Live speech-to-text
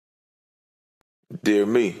Dear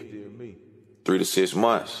me, 3 to 6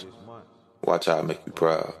 months. Watch how I make you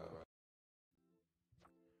proud.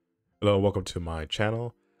 Hello, welcome to my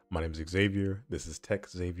channel. My name is Xavier. This is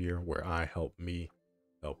TehcZavier, where I help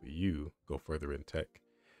you go further in tech.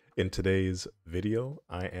 In today's video,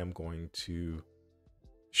 I am going to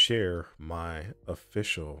share my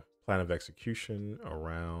official plan of execution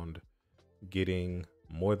around getting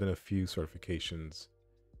more than a few certifications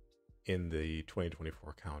in the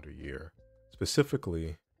 2024 calendar year,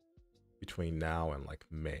 specifically between now and like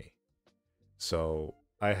May. So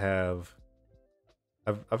I've had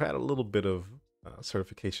a little bit of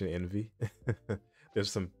certification envy.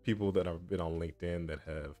 There's some people that have been on LinkedIn that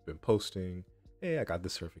have been posting, "Hey, I got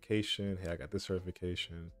this certification. Hey, I got this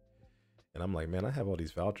certification," and I'm like, man, I have all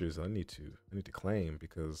these vouchers I need to claim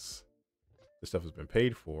because this stuff has been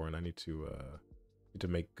paid for, and I need to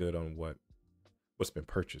make good on what's been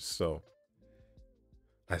purchased. So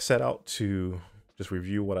I set out to just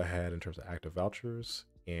review what I had in terms of active vouchers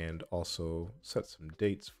and also set some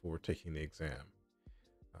dates for taking the exam.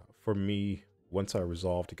 For me, once I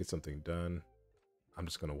resolve to get something done, I'm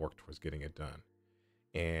just going to work towards getting it done.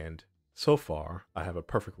 And so far, I have a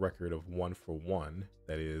perfect record of 1-for-1,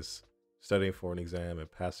 that is studying for an exam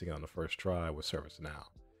and passing it on the first try with ServiceNow.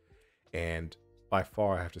 And by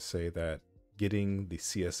far, I have to say that getting the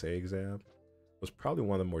CSA exam was probably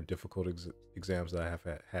one of the more difficult exams that I have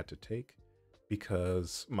had to take,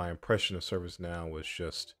 because my impression of ServiceNow was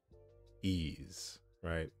just ease,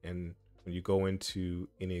 right? And when you go into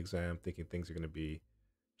any exam thinking things are going to be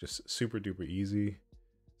just super duper easy,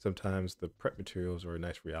 sometimes the prep materials are a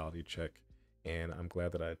nice reality check. And I'm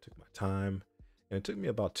glad that I took my time, and it took me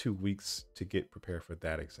about 2 weeks to get prepared for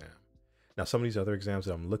that exam. Now, some of these other exams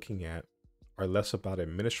that I'm looking at are less about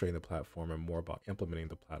administrating the platform and more about implementing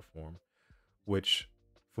the platform, which,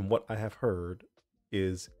 from what I have heard,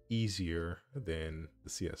 is easier than the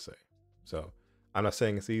CSA. So I'm not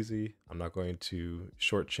saying it's easy. I'm not going to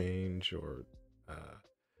shortchange or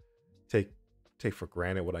take for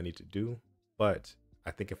granted what I need to do. But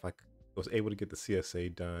I think if I was able to get the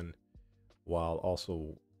CSA done while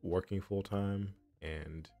also working full time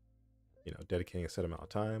and dedicating a set amount of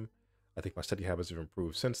time, I think my study habits have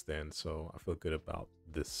improved since then. So I feel good about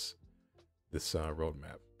this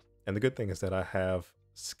roadmap. And the good thing is that I have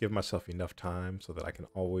given myself enough time so that I can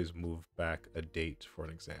always move back a date for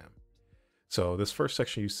an exam. So this first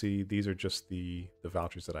section you see, these are just the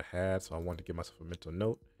vouchers that I had. So I wanted to give myself a mental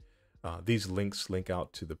note. These links link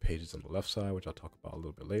out to the pages on the left side, which I'll talk about a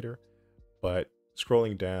little bit later. But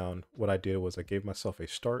scrolling down, what I did was I gave myself a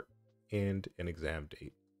start and an exam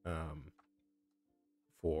date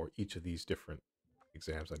for each of these different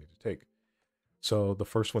exams I need to take. So the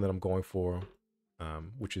first one that I'm going for,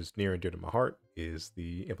 which is near and dear to my heart, is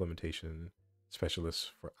the Implementation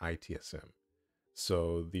Specialist for ITSM.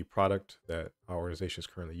 So the product that our organization is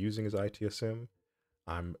currently using is ITSM.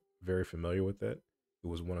 I'm very familiar with it. It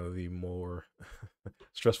was one of the more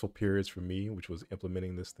stressful periods for me, which was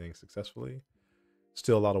implementing this thing successfully.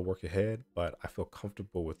 Still a lot of work ahead, but I feel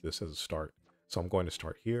comfortable with this as a start. So I'm going to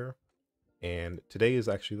start here. And today is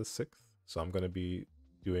actually the 6th. So I'm going to be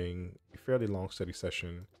doing a fairly long study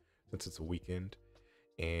session since it's a weekend,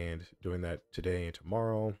 and doing that today and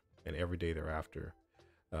tomorrow and every day thereafter.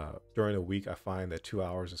 During the week, I find that 2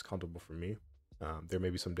 hours is comfortable for me. There may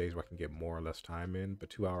be some days where I can get more or less time in, but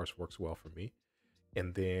 2 hours works well for me.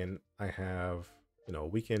 And then I have,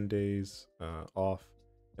 weekend days off,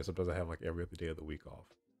 and sometimes I have like every other day of the week off.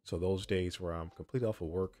 So those days where I'm completely off of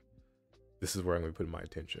work, this is where I'm going to put my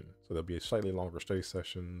attention. So there'll be slightly longer study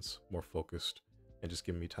sessions, more focused, and just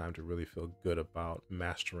giving me time to really feel good about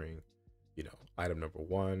mastering, item number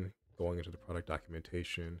 1, going into the product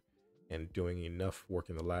documentation, and doing enough work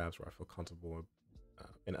in the labs where I feel comfortable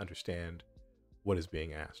and understand what is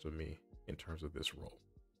being asked of me in terms of this role.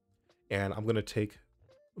 And I'm going to take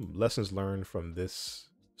lessons learned from this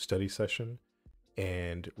study session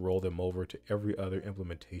and roll them over to every other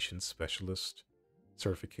implementation specialist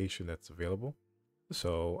certification that's available.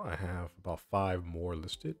 So I have about 5 more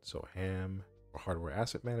listed. So HAM, or Hardware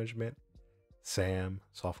Asset Management, SAM,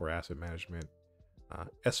 Software Asset Management,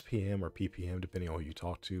 SPM or PPM, depending on who you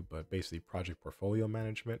talk to, but basically Project Portfolio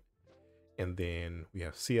Management. And then we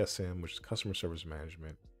have CSM, which is Customer Service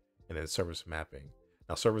Management, and then Service Mapping.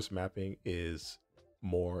 Now, Service Mapping is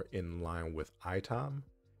more in line with ITOM,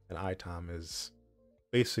 and ITOM is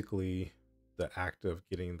basically the act of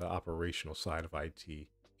getting the operational side of IT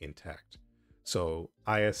intact. So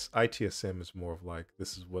ITSM is more of like,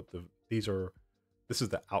 this is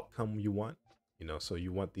the outcome you want, so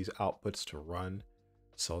you want these outputs to run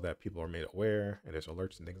so that people are made aware and there's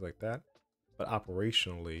alerts and things like that. But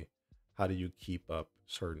operationally, how do you keep up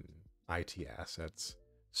certain IT assets,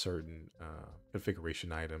 certain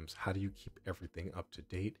configuration items? How do you keep everything up to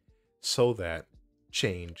date so that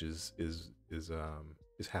change is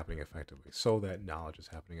happening effectively, so that knowledge is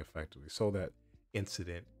happening effectively, so that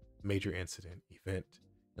incident, major incident, event,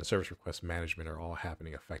 and service request management are all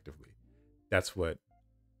happening effectively. That's what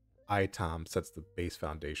ITOM sets the base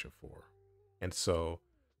foundation for. And so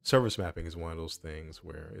service mapping is one of those things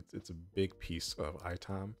where it's a big piece of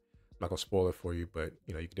ITOM. I'm not gonna spoil it for you, but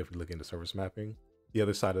you can definitely look into service mapping. The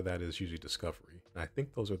other side of that is usually discovery. And I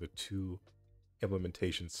think those are the two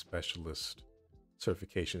implementation specialist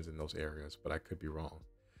certifications in those areas, but I could be wrong.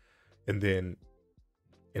 And then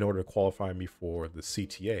in order to qualify me for the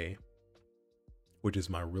CTA, which is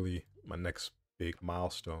my next big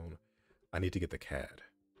milestone, I need to get the CAD.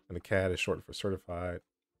 And the CAD is short for Certified,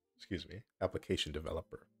 Application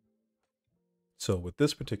Developer. So with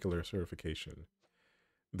this particular certification,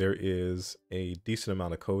 there is a decent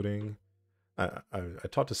amount of coding. I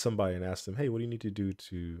talked to somebody and asked them, hey, what do you need to do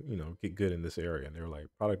to, get good in this area? And they were like,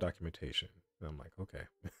 product documentation. And I'm like, okay,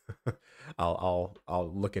 I'll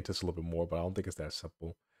look into this a little bit more, but I don't think it's that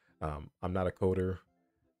simple. I'm not a coder,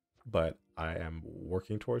 but I am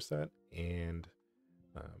working towards that. And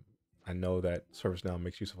I know that ServiceNow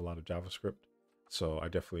makes use of a lot of JavaScript. So I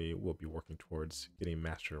definitely will be working towards getting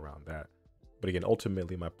mastered around that. But again,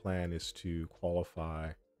 ultimately, my plan is to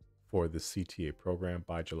qualify for the CTA program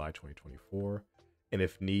by July 2024. And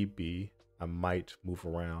if need be, I might move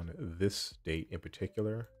around this date in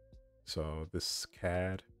particular. So this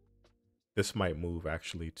CAD, this might move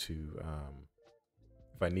actually to,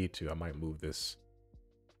 if I need to, I might move this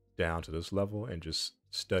down to this level and just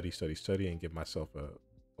study and give myself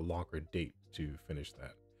a longer date to finish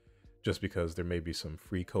that. Just because there may be some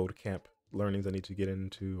free code camp learnings I need to get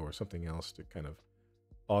into or something else to kind of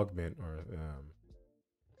augment or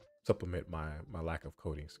supplement my lack of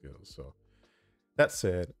coding skills. So that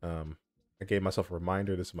said, I gave myself a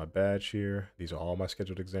reminder. This is my badge here. These are all my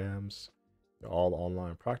scheduled exams. They're all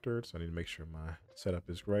online proctored, so I need to make sure my setup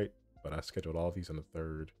is right. But I scheduled all these on the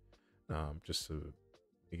 3rd, just to,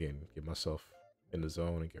 again, get myself in the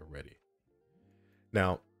zone and get ready.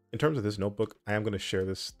 Now, in terms of this notebook, I am going to share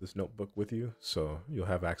this notebook with you, so you'll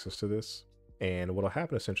have access to this. And what'll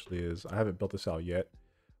happen essentially is, I haven't built this out yet,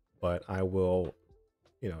 but I will,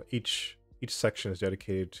 each section is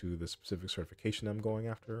dedicated to the specific certification I'm going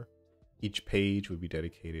after. Each page would be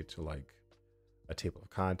dedicated to like a table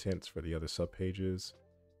of contents for the other subpages.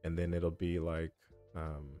 And then it'll be like,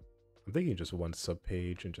 I'm thinking just one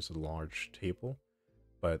subpage and just a large table,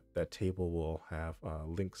 but that table will have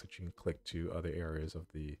links that you can click to other areas of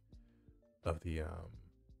the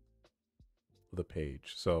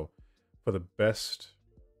page. So for the best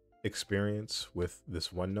experience with this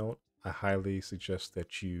OneNote, I highly suggest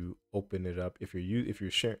that you open it up. If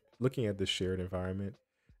you're looking at this shared environment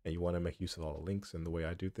and you want to make use of all the links and the way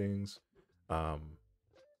I do things,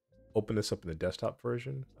 open this up in the desktop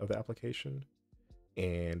version of the application,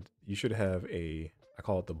 and you should have I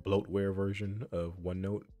call it the bloatware version of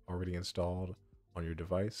OneNote already installed on your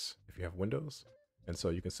device if you have Windows. And so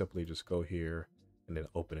you can simply just go here and then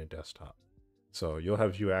open a desktop. So you'll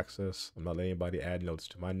have view access. I'm not letting anybody add notes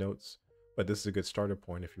to my notes, but this is a good starter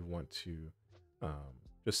point if you want to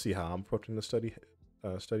just see how I'm approaching the study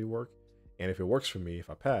work. And if it works for me, if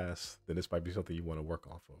I pass, then this might be something you want to work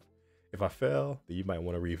off of. If I fail, then you might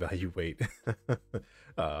want to reevaluate,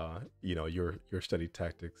 your study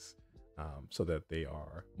tactics so that they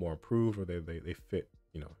are more improved or they fit,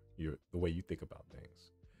 the way you think about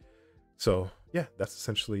things. So yeah, that's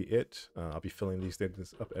essentially it. I'll be filling these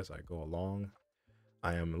things up as I go along.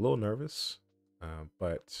 I am a little nervous,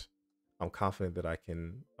 but I'm confident that I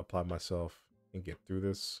can apply myself and get through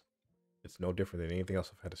this. It's no different than anything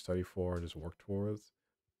else I've had to study for and just work towards.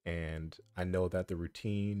 And I know that the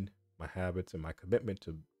routine, my habits, and my commitment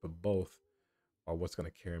to both are what's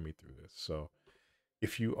going to carry me through this. So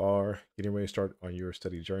if you are getting ready to start on your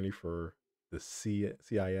study journey for the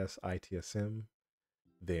CIS ITSM,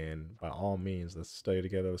 then by all means, let's study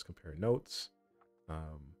together. Let's compare notes.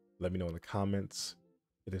 Let me know in the comments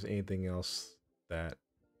if there's anything else that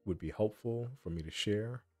would be helpful for me to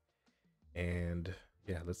share. And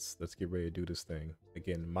yeah, let's get ready to do this thing.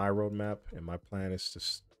 Again, my roadmap and my plan is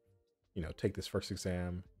to take this first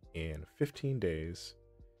exam in 15 days.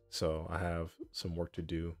 So I have some work to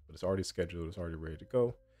do, but it's already scheduled, it's already ready to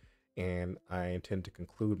go. And I intend to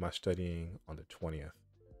conclude my studying on the 20th.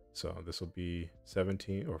 So this will be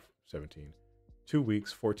 2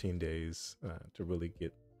 weeks, 14 days to really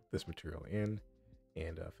get this material in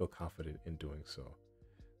and feel confident in doing so.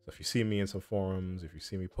 So if you see me in some forums, if you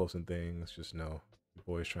see me posting things, just know the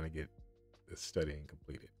boy's trying to get this studying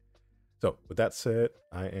completed. So with that said,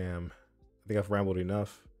 I think I've rambled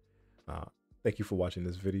enough. Thank you for watching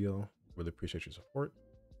this video. Really appreciate your support.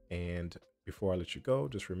 And before I let you go,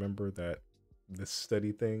 just remember that this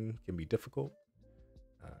study thing can be difficult.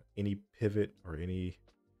 Any pivot or any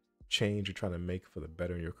change you're trying to make for the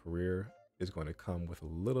better in your career is going to come with a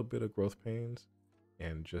little bit of growth pains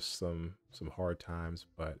and just some hard times.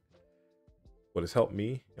 But what has helped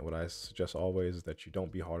me, and what I suggest always, is that you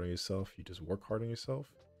don't be hard on yourself. You just work hard on yourself.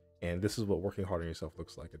 And this is what working hard on yourself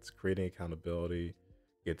looks like. It's creating accountability.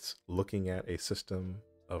 It's looking at a system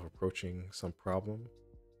of approaching some problem.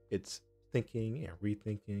 It's thinking and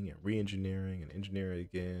rethinking and re-engineering and engineering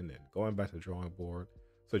again and going back to the drawing board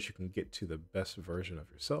so that you can get to the best version of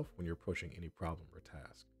yourself when you're approaching any problem or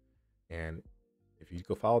task. And if you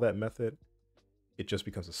go follow that method, it just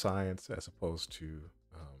becomes a science as opposed to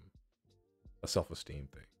a self-esteem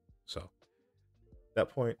thing. So at that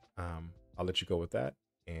point, I'll let you go with that.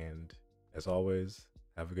 And as always,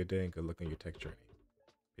 have a good day and good luck on your tech journey.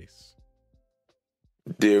 Peace.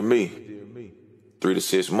 Dear me, 3 to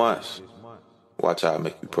 6 months. Watch how I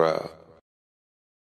make you proud.